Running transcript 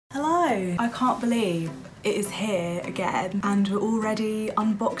Hello! I can't believe it is here again and we're already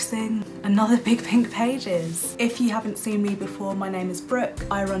unboxing another Big Pink Pages. If you haven't seen me before, my name is Brooke.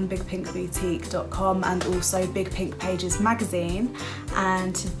 I run bigpinkboutique.com and also Big Pink Pages magazine,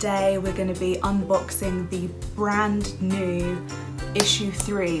 and today we're going to be unboxing the brand new issue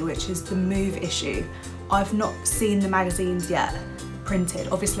 3, which is the Move issue. I've not seen the magazines yet printed.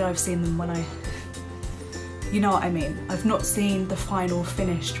 Obviously I've seen them when you know what I mean. I've not seen the final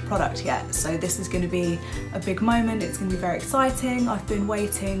finished product yet, so this is going to be a big moment. It's going to be very exciting. I've been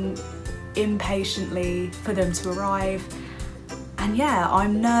waiting impatiently for them to arrive, and yeah,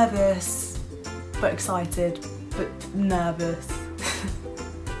 I'm nervous but excited but nervous.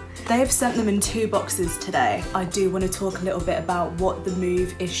 They've sent them in 2 boxes today. I do want to talk a little bit about what the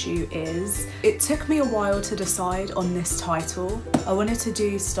Move issue is. It took me a while to decide on this title. I wanted to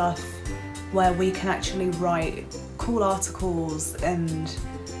do stuff where we can actually write cool articles and,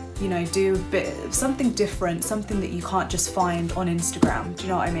 you know, do a bit of something different, something that you can't just find on Instagram, do you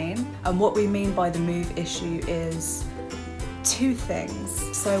know what I mean? And what we mean by the Move issue is 2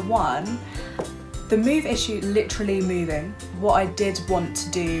 things. So 1, the Move issue, literally moving. What I did want to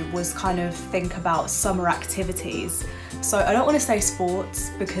do was kind of think about summer activities. So I don't want to say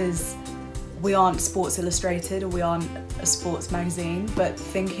sports because we aren't Sports Illustrated or we aren't a sports magazine, but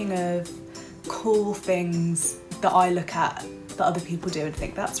thinking of cool things that I look at that other people do and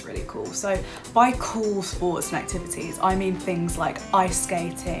think that's really cool. So by cool sports and activities, I mean things like ice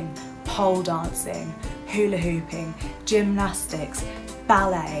skating, pole dancing, hula hooping, gymnastics,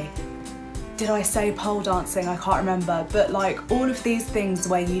 ballet. Did I say pole dancing? I can't remember, but like all of these things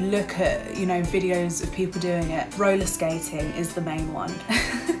where you look at, you know, videos of people doing it. Roller skating is the main one.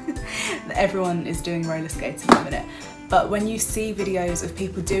 Everyone is doing roller skating at the minute. But when you see videos of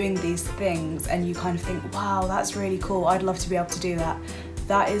people doing these things and you kind of think, wow, that's really cool, I'd love to be able to do that.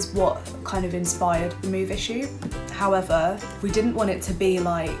 That is what kind of inspired the Move issue. However, we didn't want it to be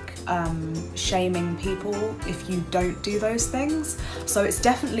like shaming people if you don't do those things. So it is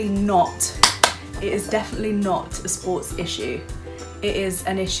definitely not a sports issue. It is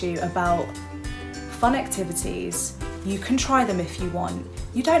an issue about fun activities. You can try them if you want.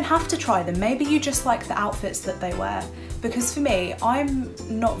 You don't have to try them. Maybe you just like the outfits that they wear. Because for me, I'm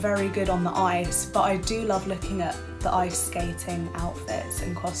not very good on the ice, but I do love looking at the ice skating outfits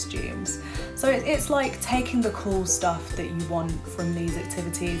and costumes. So it's like taking the cool stuff that you want from these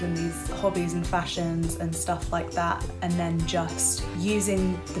activities and these hobbies and fashions and stuff like that, and then just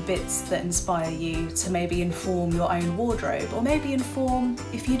using the bits that inspire you to maybe inform your own wardrobe, or maybe inform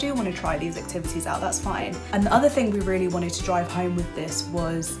if you do want to try these activities out, that's fine. And the other thing we really wanted to drive home with this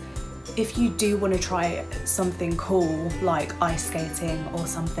was, if you do want to try something cool like ice skating or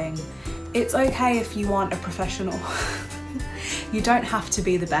something, it's okay if you aren't a professional. You don't have to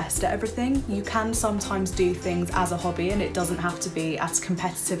be the best at everything. You can sometimes do things as a hobby and it doesn't have to be at a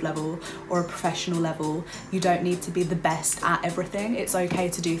competitive level or a professional level. You don't need to be the best at everything. It's okay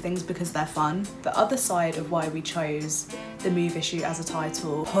to do things because they're fun. The other side of why we chose the Move issue as a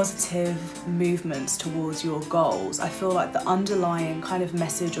title, positive movements towards your goals. I feel like the underlying kind of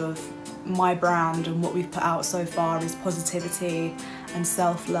message of my brand and what we've put out so far is positivity and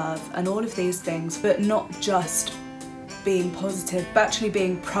self-love and all of these things, but not just being positive, but actually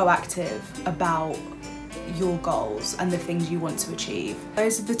being proactive about your goals and the things you want to achieve.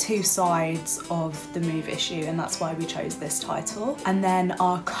 Those are the 2 sides of the Move issue, and that's why we chose this title. And then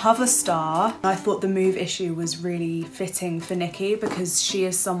our cover star, I thought the Move issue was really fitting for Nikki because she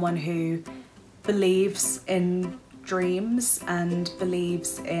is someone who believes in dreams and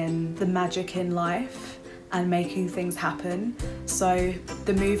believes in the magic in life and making things happen. So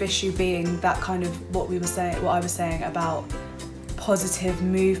the Move issue being that kind of what I was saying about positive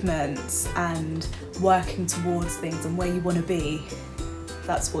movements and working towards things and where you want to be,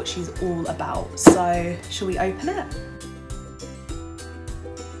 that's what she's all about. So shall we open it?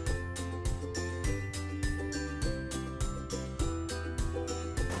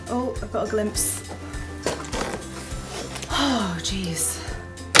 Oh, I've got a glimpse. Oh, geez.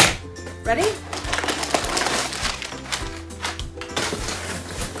 Ready?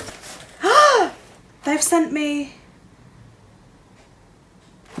 They've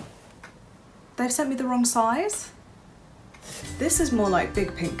sent me the wrong size. This is more like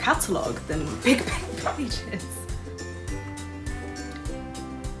Big Pink catalogue than Big Pink Pages.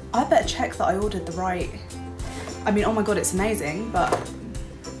 I better check that I ordered the right. I mean, oh my god, it's amazing, but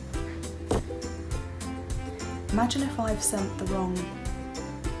imagine if I've sent the wrong.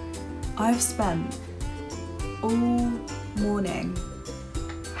 I've spent all morning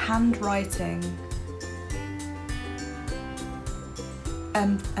handwriting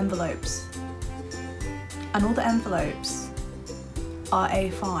envelopes. And all the envelopes are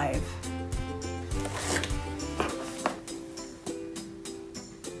A5.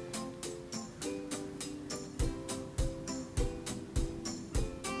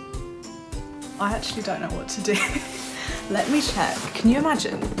 I actually don't know what to do. Let me check. Can you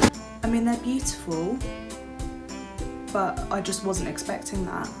imagine? I mean, they're beautiful, but I just wasn't expecting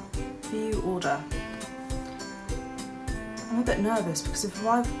that. View order. I'm a bit nervous because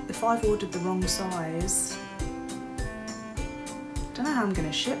if I've ordered the wrong size, I don't know how I'm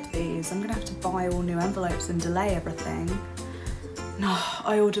gonna ship these. I'm gonna have to buy all new envelopes and delay everything. No,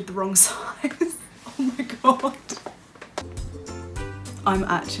 I ordered the wrong size. Oh my God. I'm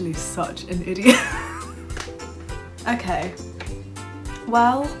actually such an idiot. Okay,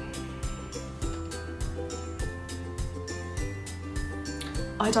 well,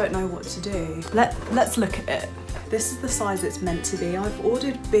 I don't know what to do. Let's look at it. This is the size it's meant to be. I've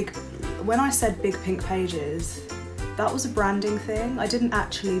ordered big, when I said big pink pages, that was a branding thing. I didn't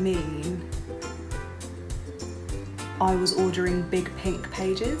actually mean I was ordering big pink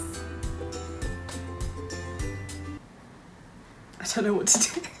pages. I don't know what to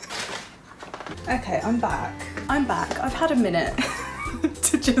do. Okay, I'm back. I've had a minute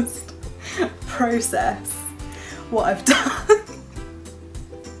to just process what I've done.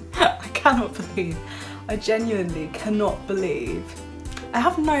 I cannot believe, I genuinely cannot believe. I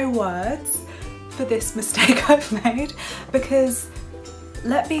have no words for this mistake I've made because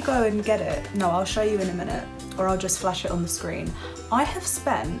let me go and get it. No, I'll show you in a minute or I'll just flash it on the screen. I have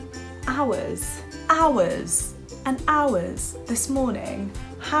spent hours and hours this morning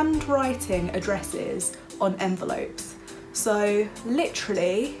handwriting addresses on envelopes. So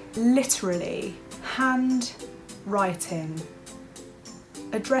literally handwriting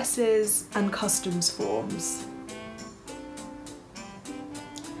addresses and customs forms.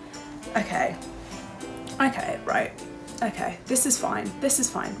 Okay, right. Okay, this is fine.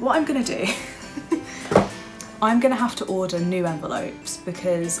 What I'm gonna do, I'm gonna have to order new envelopes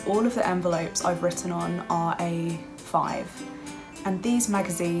because all of the envelopes I've written on are A5 and these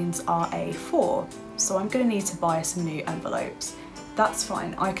magazines are A4. So I'm gonna need to buy some new envelopes. That's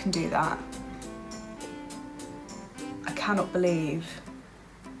fine, I can do that. I cannot believe.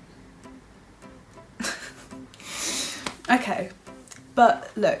 Okay,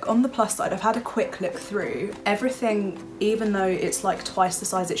 but look, on the plus side, I've had a quick look through. Everything, even though it's like twice the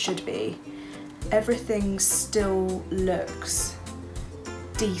size it should be, everything still looks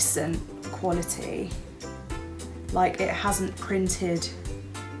decent quality. Like it hasn't printed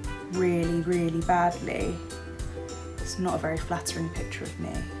really badly. It's not a very flattering picture of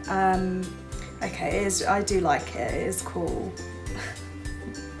me. Okay, I do like it, it is cool.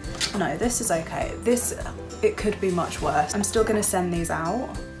 No, this is okay. It could be much worse. I'm still gonna send these out.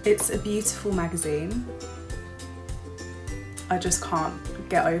 It's a beautiful magazine. I just can't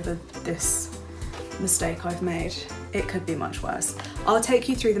get over this mistake I've made. It could be much worse. I'll take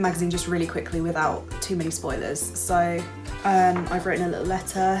you through the magazine just really quickly without too many spoilers. So I've written a little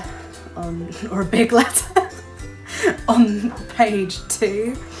letter or a big letter on page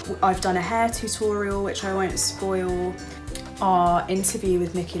 2. I've done a hair tutorial, which I won't spoil. Our interview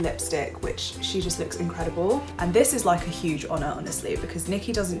with Nikki lipstick, which she just looks incredible. And this is like a huge honor, honestly, because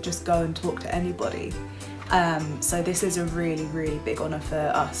Nikki doesn't just go and talk to anybody. So this is a really big honor for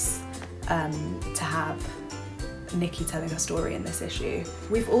us to have Nikki telling her story in this issue.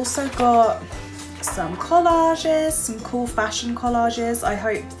 We've also got some collages, some cool fashion collages. I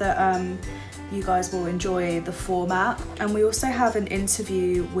hope that you guys will enjoy the format. And we also have an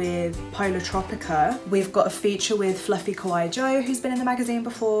interview with Polar Tropica. We've got a feature with Fluffy Kawaii Jo, who's been in the magazine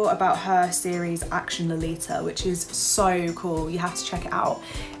before, about her series Action Lolita, which is so cool. You have to check it out.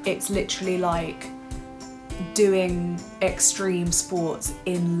 It's literally like doing extreme sports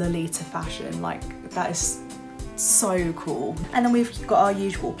in Lolita fashion. Like, that is so cool. And then we've got our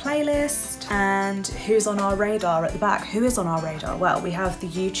usual playlist and who's on our radar at the back. Who is on our radar? Well, we have the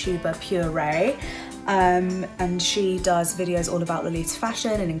YouTuber Pure Ray, and she does videos all about Lolita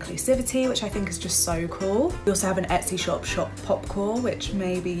fashion and inclusivity, which I think is just so cool. We also have an Etsy shop, Shop Popcore, which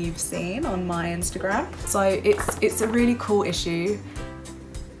maybe you've seen on my Instagram. So it's a really cool issue.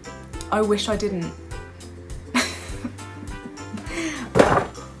 I wish I didn't.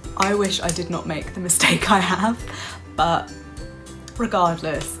 I wish I did not make the mistake I have, but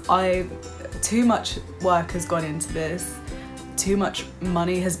regardless, too much work has gone into this, too much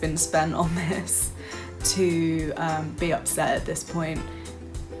money has been spent on this to be upset at this point.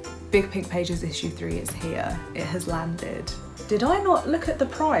 Big Pink Pages issue 3 is here, it has landed. Did I not look at the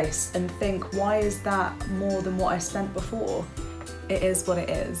price and think, why is that more than what I spent before? it is what it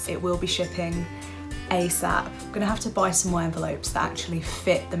is. It will be shipping ASAP. I'm gonna have to buy some more envelopes that actually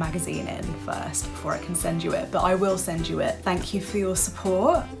fit the magazine in first before I can send you it, but I will send you it. Thank you for your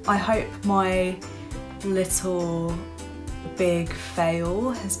support. I hope my little big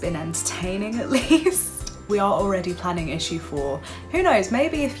fail has been entertaining at least. We are already planning issue 4. Who knows,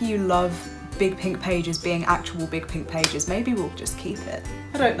 maybe if you love big pink pages being actual big pink pages, maybe we'll just keep it.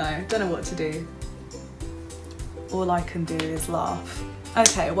 I don't know what to do. All I can do is laugh.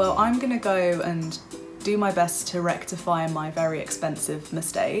 Okay, well, I'm gonna go and do my best to rectify my very expensive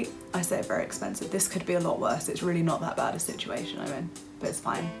mistake. I say very expensive, this could be a lot worse. It's really not that bad a situation I'm in, but it's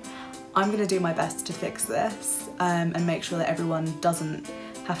fine. I'm gonna do my best to fix this and make sure that everyone doesn't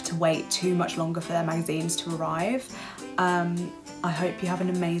have to wait too much longer for their magazines to arrive. I hope you have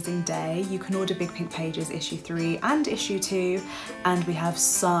an amazing day. You can order Big Pink Pages issue 3 and issue 2, and we have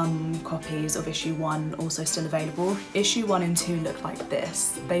some copies of issue 1 also still available. Issue 1 and 2 look like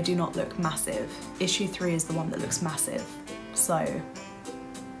this. They do not look massive. Issue 3 is the one that looks massive. So,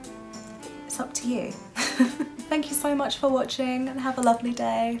 it's up to you. Thank you so much for watching and have a lovely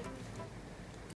day.